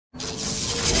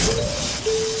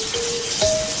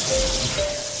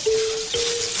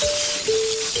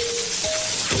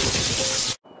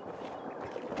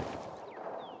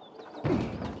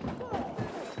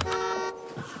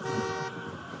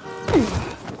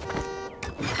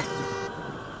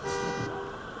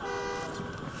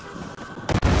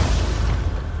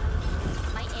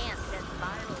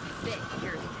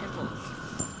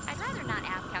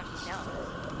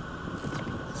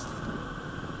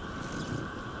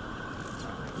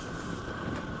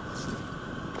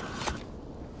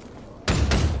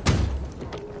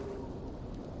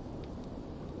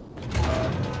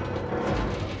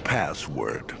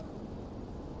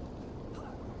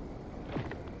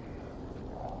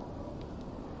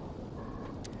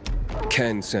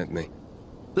Ken sent me.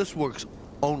 This works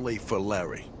only for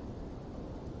Larry.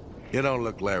 You don't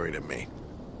look Larry to me.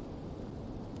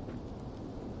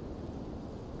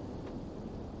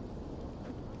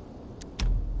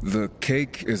 The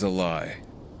cake is a lie.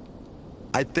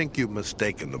 I think you've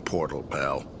mistaken the portal,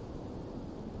 pal.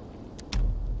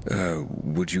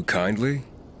 Would you kindly?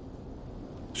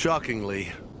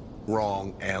 Shockingly,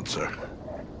 wrong answer.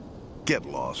 Get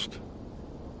lost.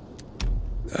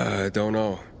 I don't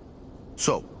know.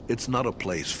 So, it's not a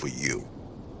place for you.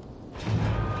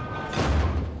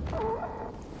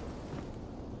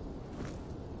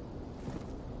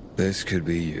 This could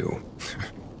be you.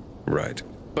 Right.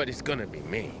 But it's gonna be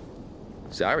me.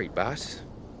 Sorry, boss.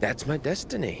 That's my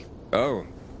destiny. Oh,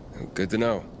 good to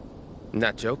know.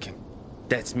 Not joking.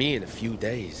 That's me in a few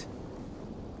days.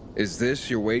 Is this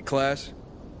your weight class?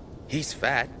 He's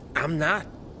fat. I'm not.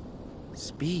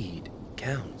 Speed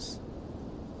counts.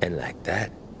 And like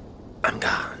that, I'm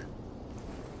gone.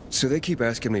 So they keep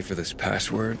asking me for this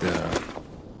password.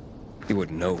 You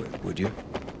wouldn't know it, would you?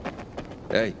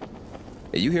 Hey,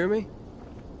 you hear me?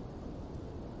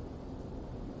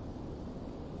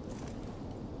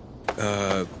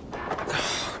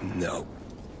 No.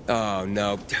 Oh,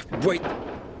 no. Wait.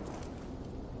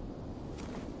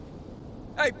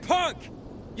 Hey, punk!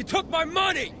 You took my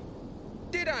money!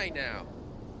 Did I now?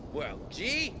 Well,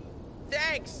 gee,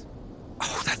 thanks.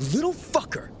 Oh, that little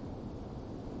fucker!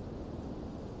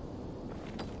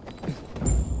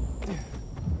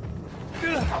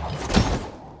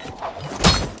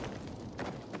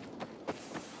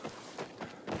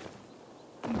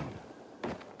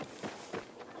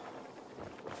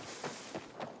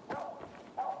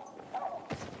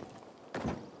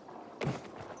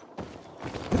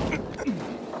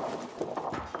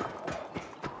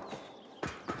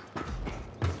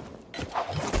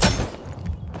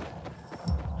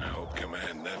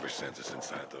 Sends us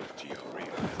inside those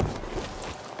georeaders.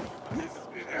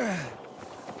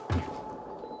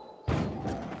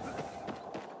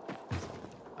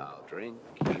 I'll drink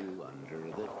you under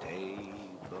the table.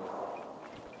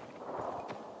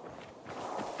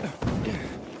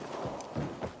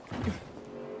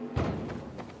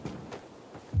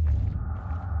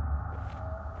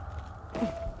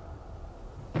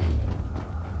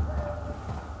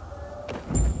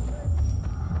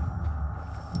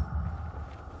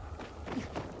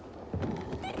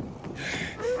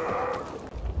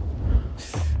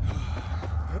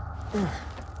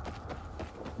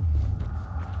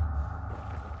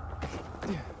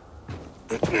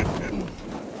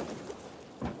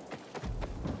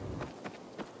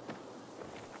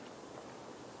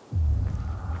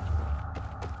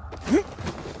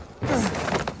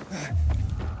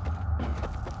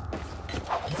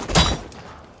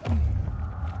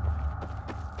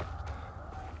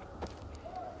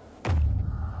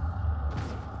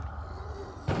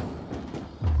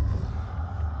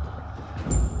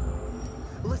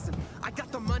 Listen, I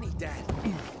got the money, Dad.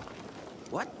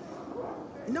 What?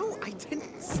 No, I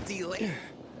didn't steal it.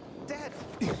 Dad,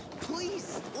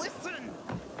 please, listen.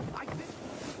 I didn't...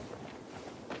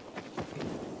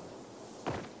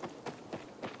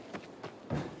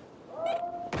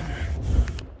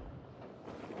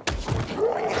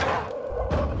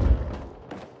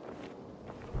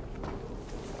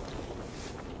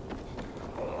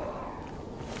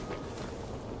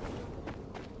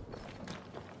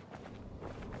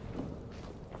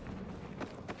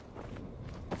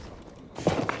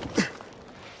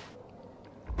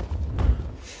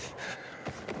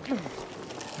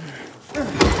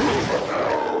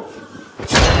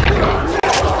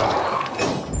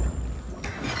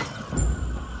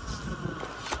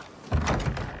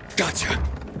 Gotcha,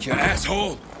 you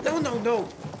asshole! No.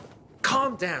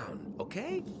 Calm down,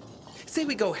 okay? Say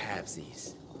we go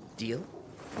halvesies. Deal?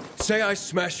 Say I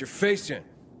smash your face in.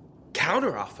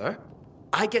 Counteroffer?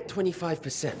 I get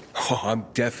 25%. Oh, I'm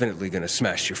definitely gonna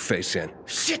smash your face in.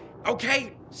 Shit,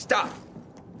 okay? Stop.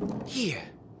 Here.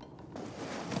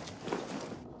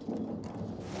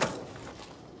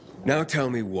 Now tell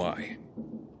me why.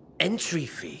 Entry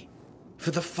fee.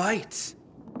 For the fights.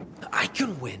 I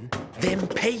can win, then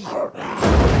pay you.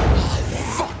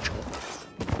 Fuck!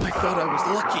 I thought I was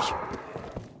lucky.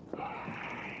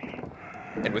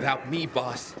 And without me,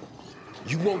 boss,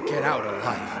 you won't get out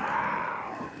alive.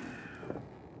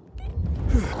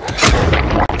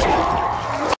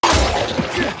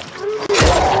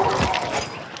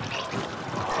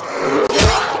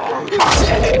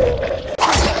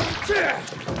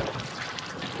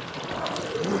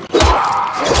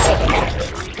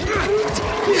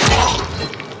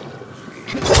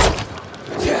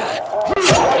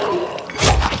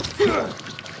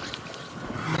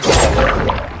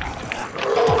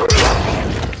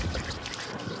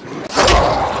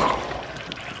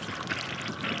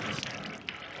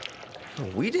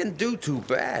 do too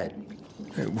bad.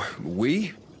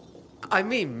 We? I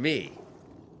mean me.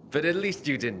 But at least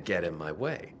you didn't get in my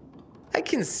way. I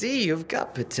can see you've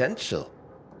got potential.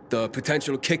 The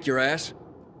potential to kick your ass?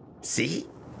 See?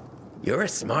 You're a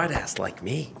smartass like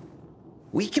me.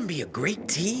 We can be a great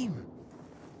team.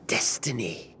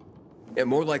 Destiny. Yeah,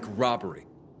 more like robbery.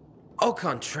 Au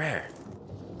contraire.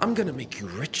 I'm gonna make you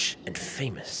rich and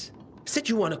famous. Said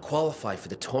you want to qualify for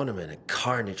the tournament at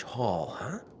Carnage Hall,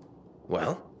 huh?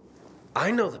 Well, I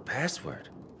know the password.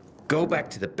 Go back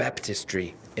to the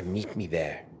baptistry and meet me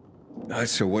there.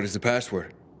 So what is the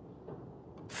password?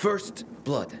 First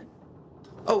blood.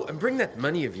 Oh, and bring that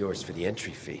money of yours for the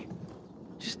entry fee.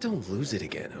 Just don't lose it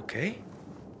again, okay?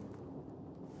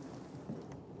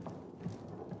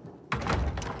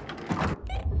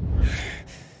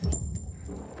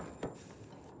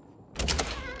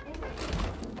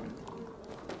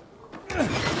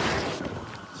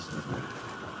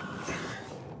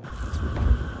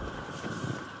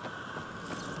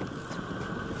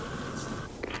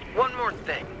 One more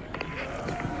thing.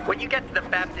 When you get to the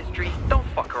baptistry, don't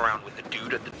fuck around with the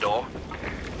dude at the door.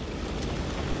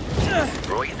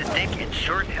 Roy's a dick and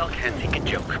sure as hell can't take a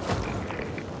joke.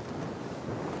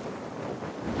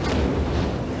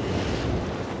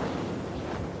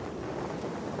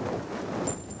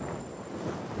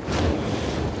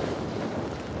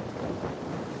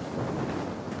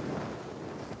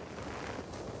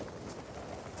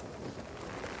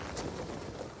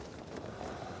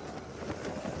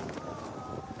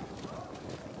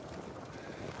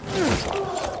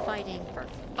 Fighting for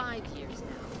 5 years now.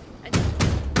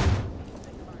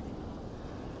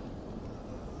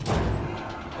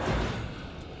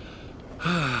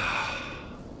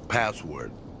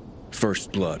 Password.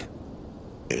 First blood.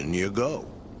 In you go.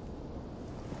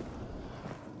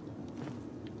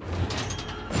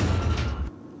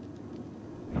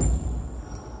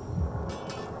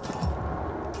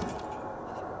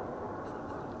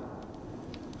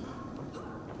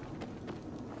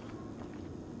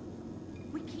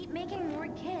 We keep making more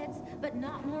kids, but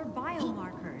not more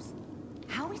biomarkers.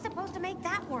 How are we supposed to make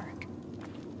that work?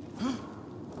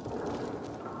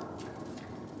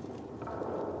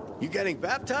 You getting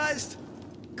baptized?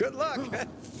 Good luck.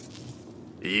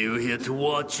 You here to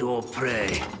watch or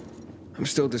pray? I'm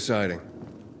still deciding.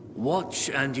 Watch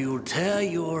and you'll tear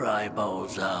your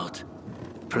eyeballs out.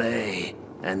 Play,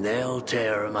 and they'll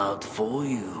tear 'em out for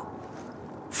you.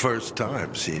 First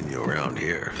time seeing you around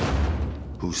here.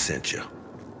 Who sent you?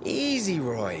 Easy,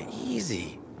 Roy,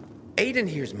 easy. Aiden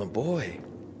here's my boy.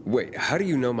 Wait, how do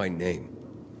you know my name?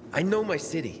 I know my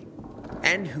city,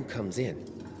 and who comes in.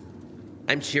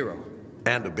 I'm Chiro,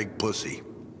 And a big pussy.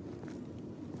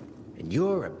 and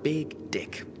you're a big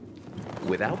dick.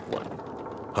 Without one.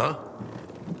 Huh?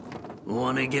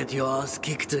 Wanna get your ass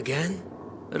kicked again?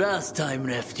 Last time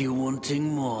left you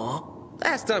wanting more.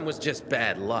 Last time was just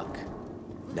bad luck.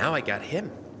 Now I got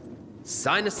him.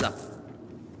 Sign us up.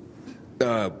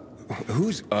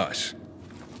 Who's us?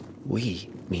 We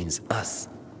means us.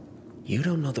 You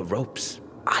don't know the ropes.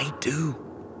 I do.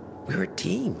 We're a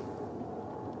team.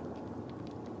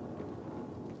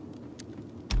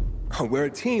 Oh, we're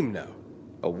a team now.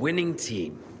 A winning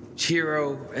team.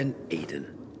 Chiro and Aiden.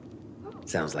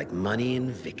 Sounds like money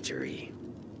and victory.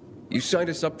 You signed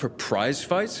us up for prize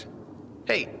fights?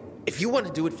 Hey, if you want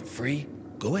to do it for free,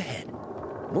 go ahead.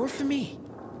 More for me.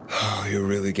 Oh, you're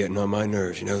really getting on my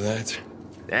nerves, you know that?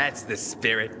 That's the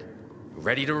spirit.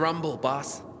 Ready to rumble,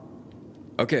 boss.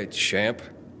 Okay, champ.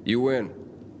 You win.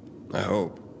 I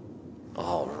hope.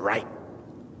 All right.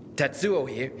 Tatsuo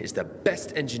here is the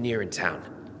best engineer in town.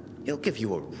 He'll give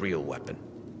you a real weapon.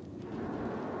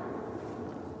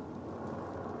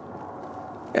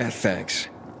 Thanks.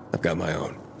 I've got my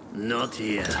own. Not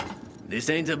here. This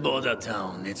ain't a border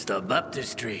town, it's the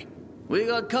baptistry. We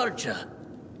got culture.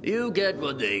 You get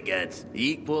what they get.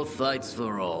 Equal fights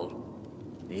for all.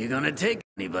 You gonna take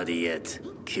anybody yet,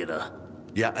 killer?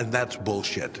 Yeah, and that's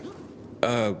bullshit.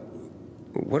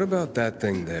 What about that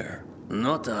thing there?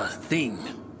 Not a thing.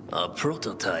 A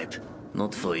prototype.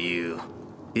 Not for you.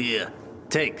 Here,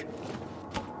 take.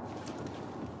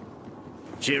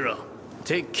 Chiro,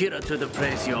 take Kira to the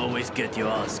place you always get your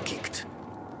ass kicked.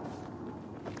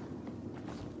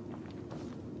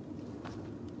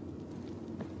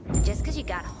 Just because you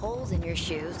got holes in your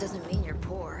shoes doesn't mean you're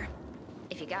poor.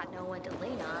 If you got no one to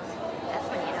lean on, that's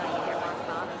when you know you hit rock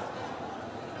bottom.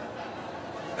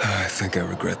 I think I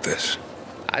regret this.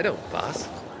 I don't, boss.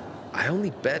 I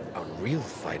only bet on real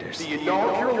fighters. The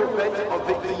inaugural event of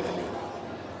the evening.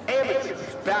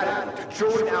 Amateurs battling to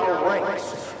join our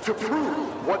ranks to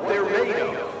prove what they're made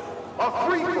of. A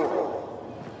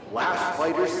free-for-all. Last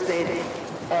fighter standing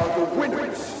are the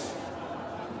winners.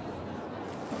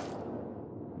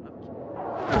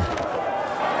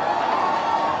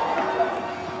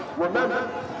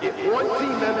 Remember, if one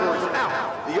team member is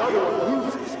out, the other one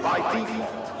loses by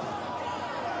default.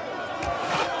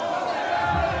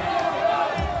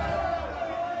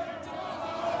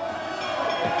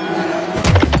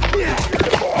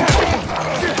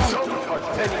 Don't touch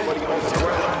anybody on the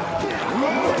ground.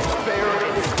 Rule is fair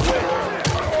and square.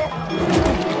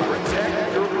 Protect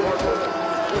your partner.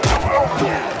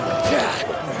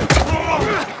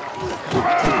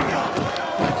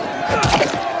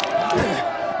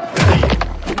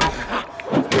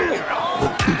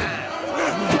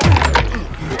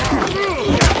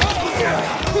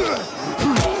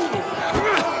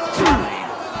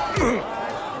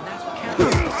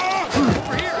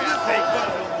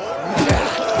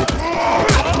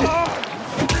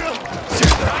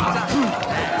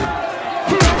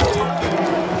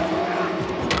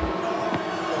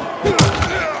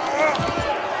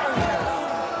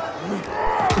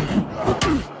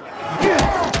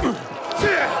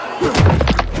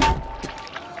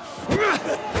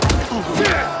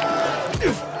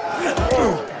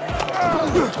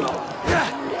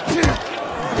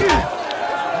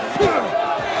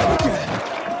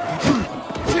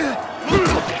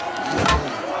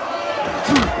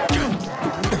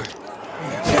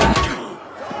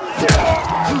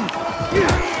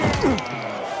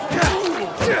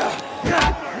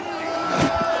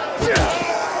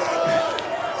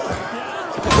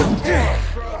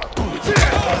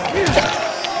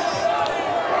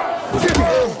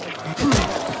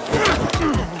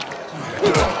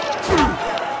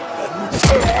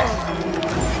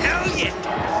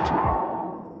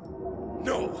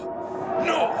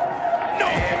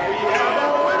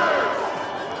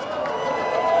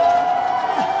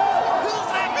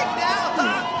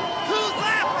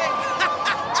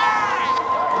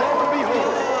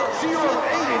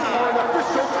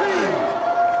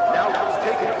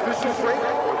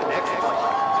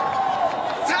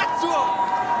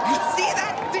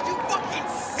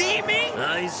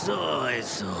 I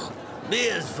saw.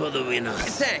 Beers for the winners.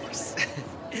 Thanks.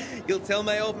 You'll tell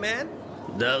my old man?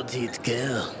 Doubt he'd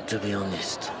care, to be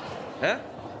honest. Huh?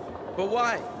 But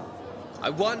why? I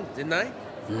won, didn't I?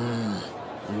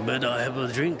 Bet I have a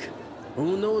drink.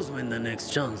 Who knows when the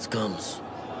next chance comes?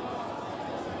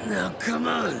 Now, come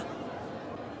on.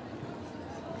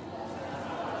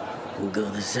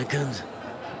 Got a second?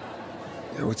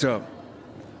 Yeah, what's up?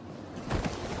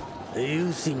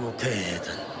 You seem okay,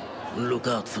 Aiden. Look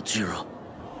out for Jiro.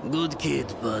 Good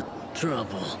kid, but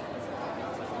trouble.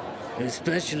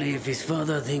 Especially if his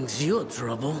father thinks you're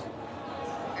trouble.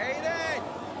 Aiden!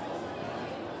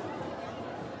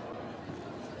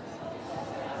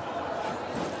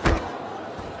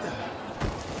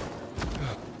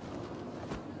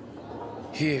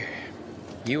 Here,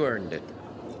 you earned it.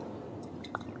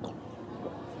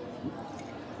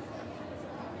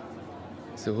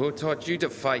 So who taught you to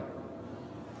fight?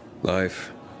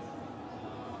 Life.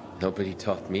 Nobody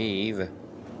taught me either.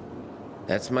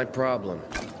 That's my problem.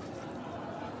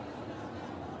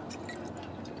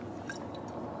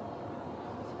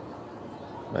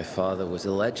 My father was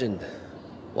a legend.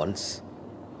 Once.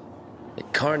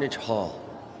 At Carnage Hall.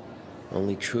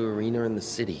 Only true arena in the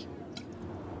city.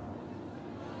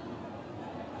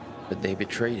 But they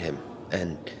betrayed him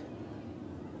and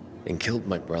killed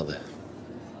my brother.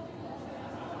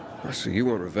 So you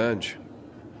want revenge?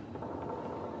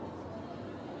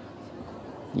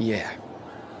 Yeah.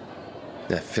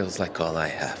 That feels like all I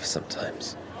have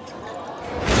sometimes.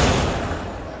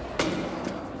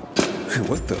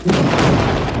 What the?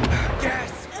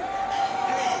 Yes!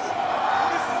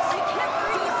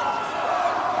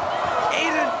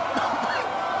 Aiden!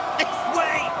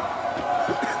 Wait!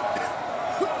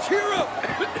 Cheer up!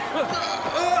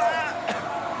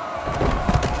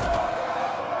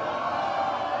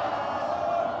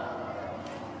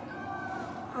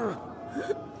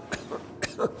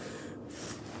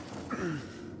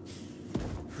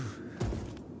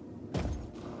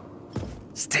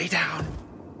 Stay down.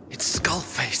 It's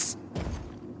Skullface.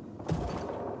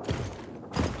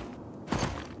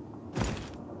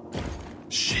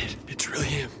 Shit, it's really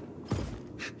him.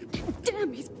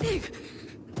 Damn, he's big.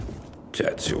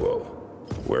 Tatsuo,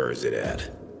 where is it at?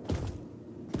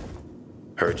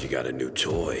 Heard you got a new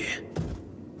toy.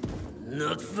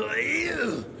 Not for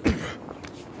you!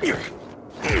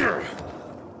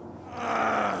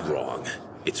 Wrong.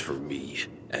 It's for me,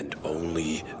 and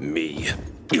only me.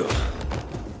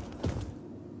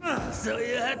 So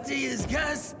you had to use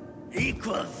gas?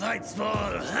 Equal fights for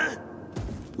all, huh?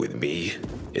 With me,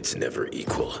 it's never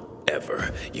equal.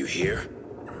 Ever. You hear?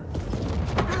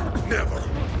 Never,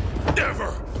 never,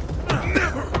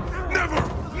 never, never,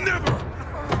 never.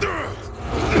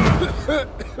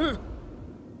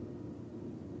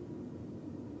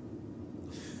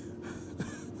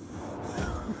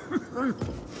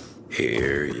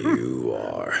 Here you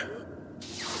are.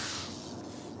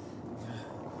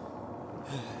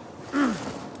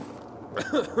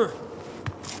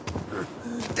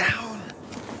 Down.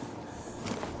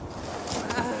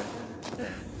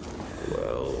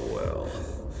 Well, well.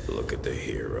 Look at the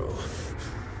hero.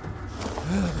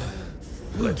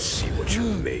 Let's see what you're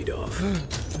made of.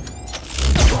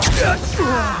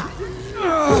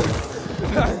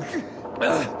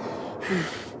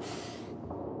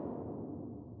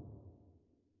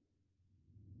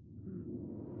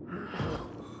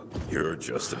 You're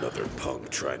just another punk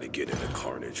trying to get into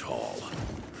Carnage Hall.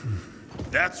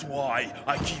 That's why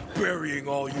I keep burying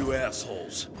all you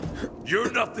assholes.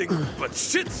 You're nothing but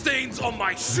shit stains on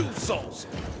my shoe soles.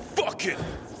 Fucking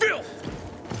filth!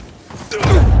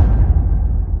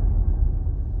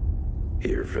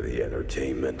 Here for the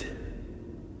entertainment?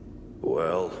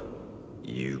 Well,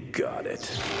 you got it.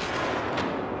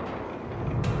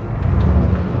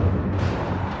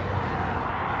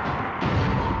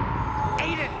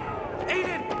 Aiden!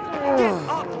 Aiden! Get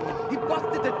up! He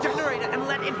busted the generator and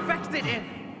let infected in!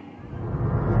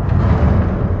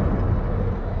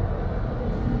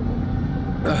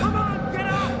 Come on, get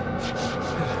up!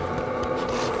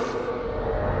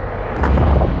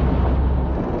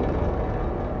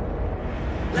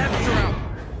 Lamps are out.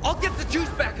 I'll get the juice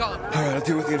back on. All right, I'll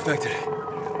deal with the infected.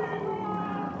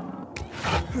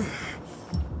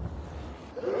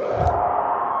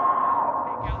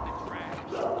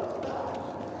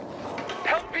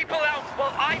 Help people out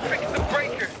while I fix the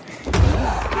breakers.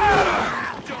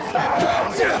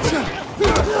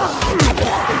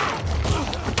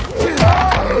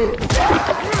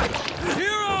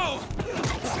 Hero!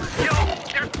 Yo,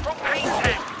 there's propane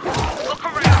tanks. Look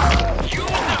around. Use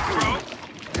them, bro.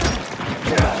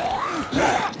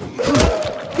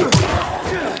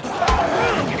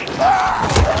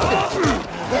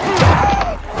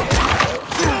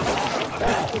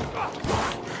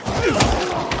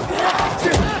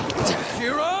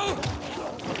 Hero?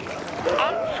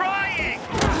 I'm trying.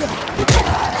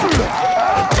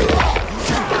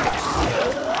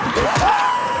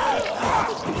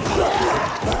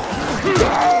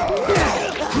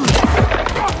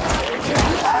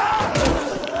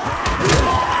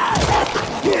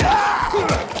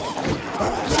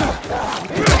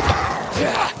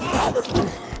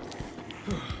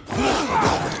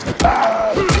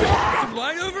 Some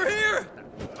light over here?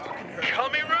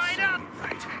 Coming right up.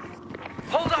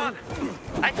 Hold on.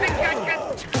 I think I can.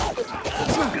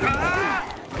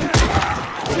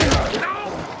 No!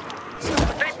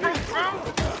 They broke through?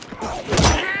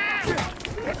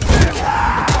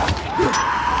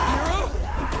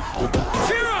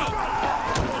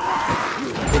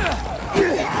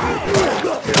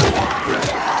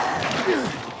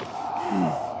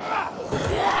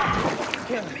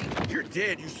 You're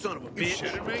dead, you son of a bitch. You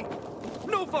shitting me?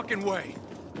 No fucking way.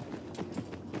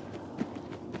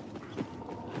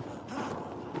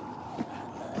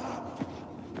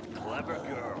 Clever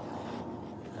girl.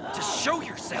 Just show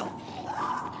yourself.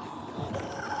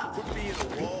 Quit being a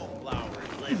wallflower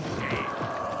and let it game.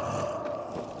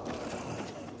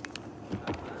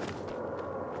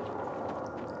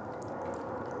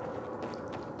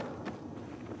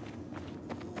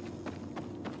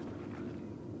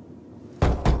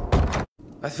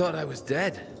 I thought I was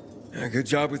dead. Yeah, good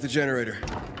job with the generator.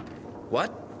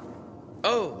 What?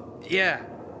 Oh, yeah.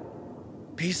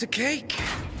 Piece of cake.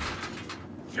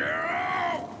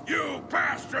 Zero! You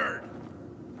bastard!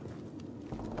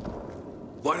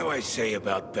 What do I say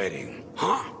about betting?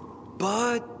 Huh?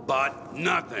 But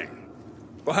nothing.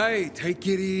 Well, hey, take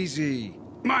it easy.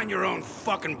 Mind your own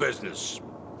fucking business.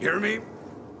 Hear me?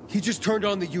 He just turned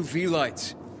on the UV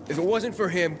lights. If it wasn't for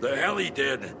him... The hell he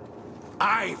did.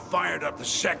 I fired up the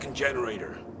second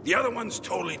generator. The other one's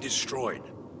totally destroyed.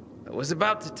 I was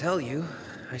about to tell you,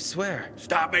 I swear.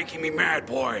 Stop making me mad,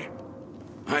 boy.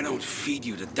 I don't feed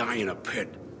you to die in a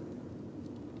pit.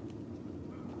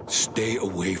 Stay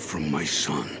away from my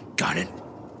son. Got it?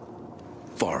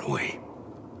 Far away.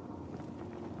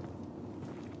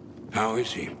 How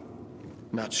is he?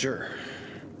 Not sure.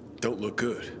 Don't look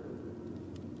good.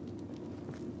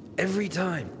 Every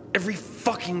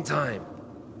fucking time.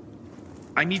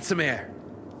 I need some air.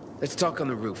 Let's talk on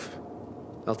the roof.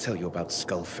 I'll tell you about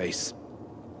Skullface.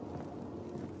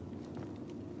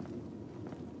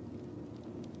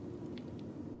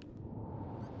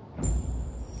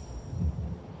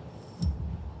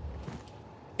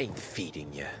 Ain't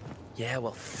feeding you. Yeah,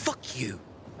 well, fuck you.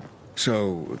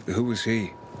 So, who was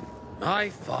he? My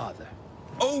father,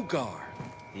 Ogar,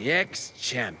 the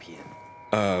ex-champion.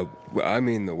 I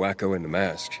mean the wacko in the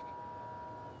mask.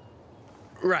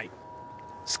 Right.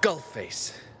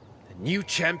 Skullface, the new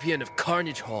champion of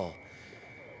Carnage Hall.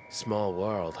 Small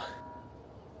world.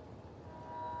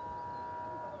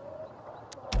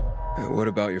 What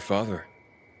about your father?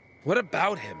 What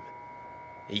about him?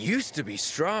 He used to be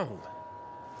strong.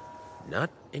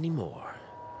 Not anymore.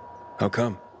 How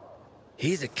come?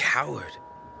 He's a coward.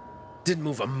 Didn't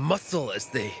move a muscle as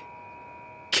they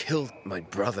killed my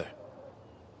brother.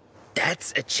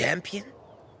 That's a champion?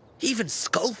 Even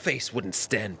Skullface wouldn't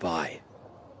stand by.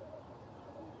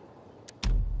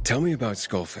 Tell me about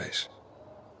Skullface.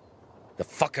 The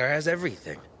fucker has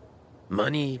everything.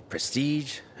 Money,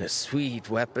 prestige, a sweet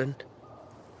weapon.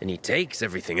 And he takes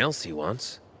everything else he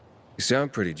wants. You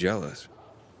sound pretty jealous.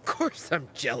 Of course I'm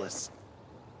jealous.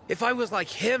 If I was like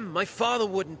him, my father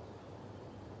wouldn't...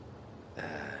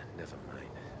 never mind.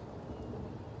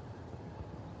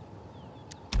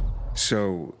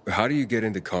 So, how do you get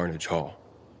into Carnage Hall?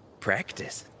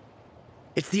 Practice.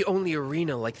 It's the only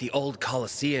arena like the old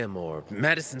Coliseum or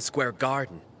Madison Square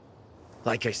Garden.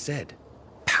 Like I said,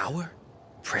 power,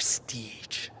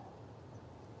 prestige.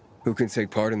 Who can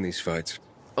take part in these fights?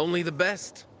 Only the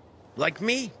best. Like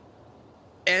me.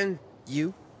 And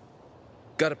you.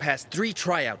 Gotta pass 3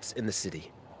 tryouts in the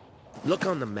city. Look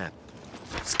on the map.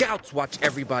 Scouts watch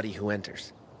everybody who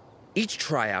enters. Each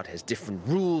tryout has different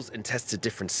rules and tests a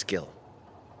different skill.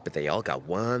 But they all got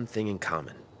one thing in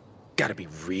common. Gotta be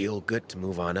real good to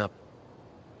move on up.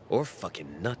 Or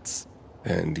fucking nuts.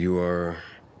 And you are...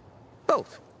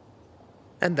 Both.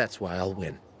 And that's why I'll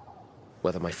win.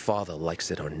 Whether my father likes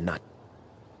it or not.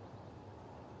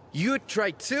 You'd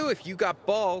try too if you got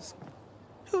balls.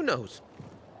 Who knows?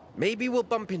 Maybe we'll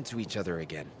bump into each other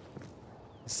again.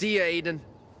 See ya, Aiden.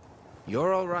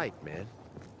 You're all right, man.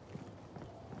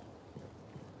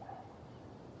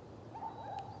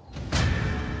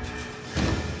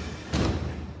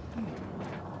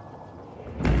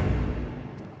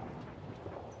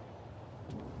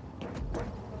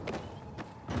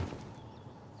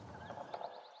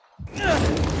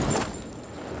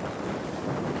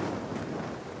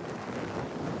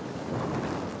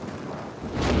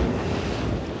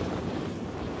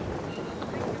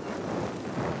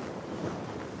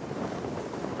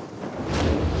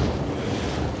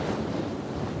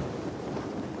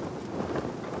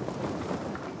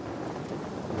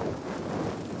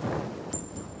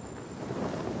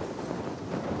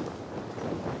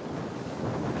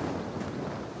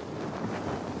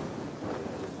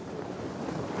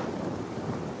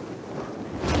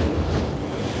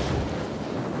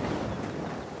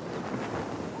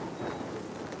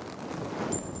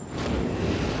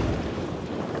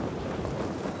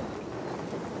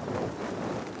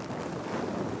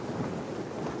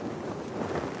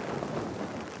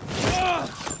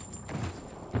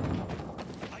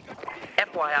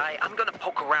 FYI, I'm gonna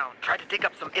poke around, try to dig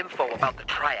up some info about the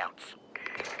tryouts.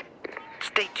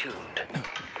 Stay tuned.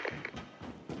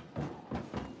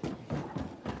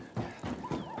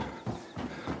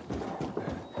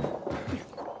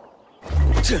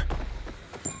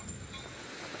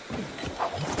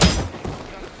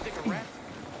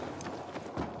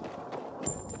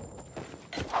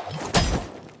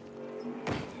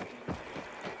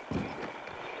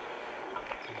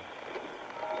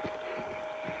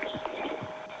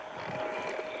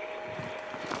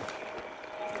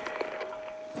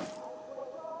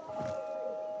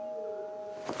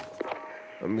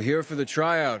 I'm here for the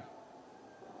tryout.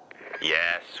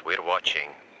 Yes, we're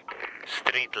watching.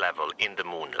 Street level in the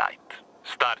moonlight.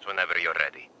 Starts whenever you're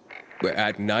ready.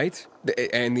 At night?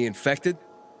 And the infected?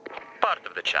 Part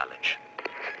of the challenge.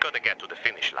 Gotta get to the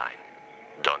finish line.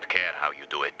 Don't care how you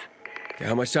do it. Okay,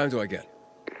 how much time do I get?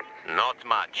 Not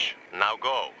much. Now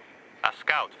go. A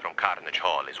scout from Carnage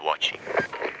Hall is watching.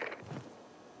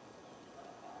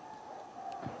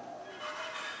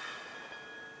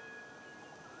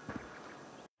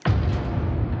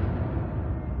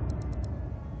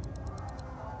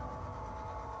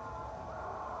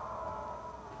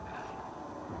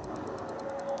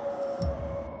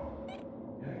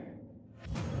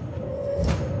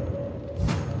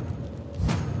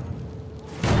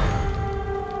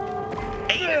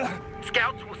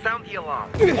 Scouts will sound the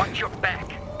alarm. Watch your back.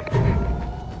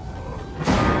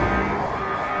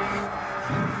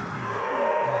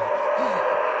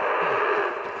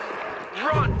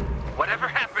 Run! Whatever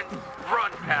happens,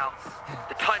 run, pal.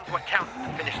 The time's what counts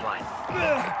at the finish line.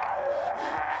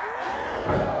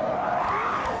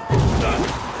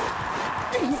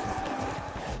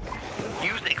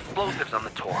 Use explosive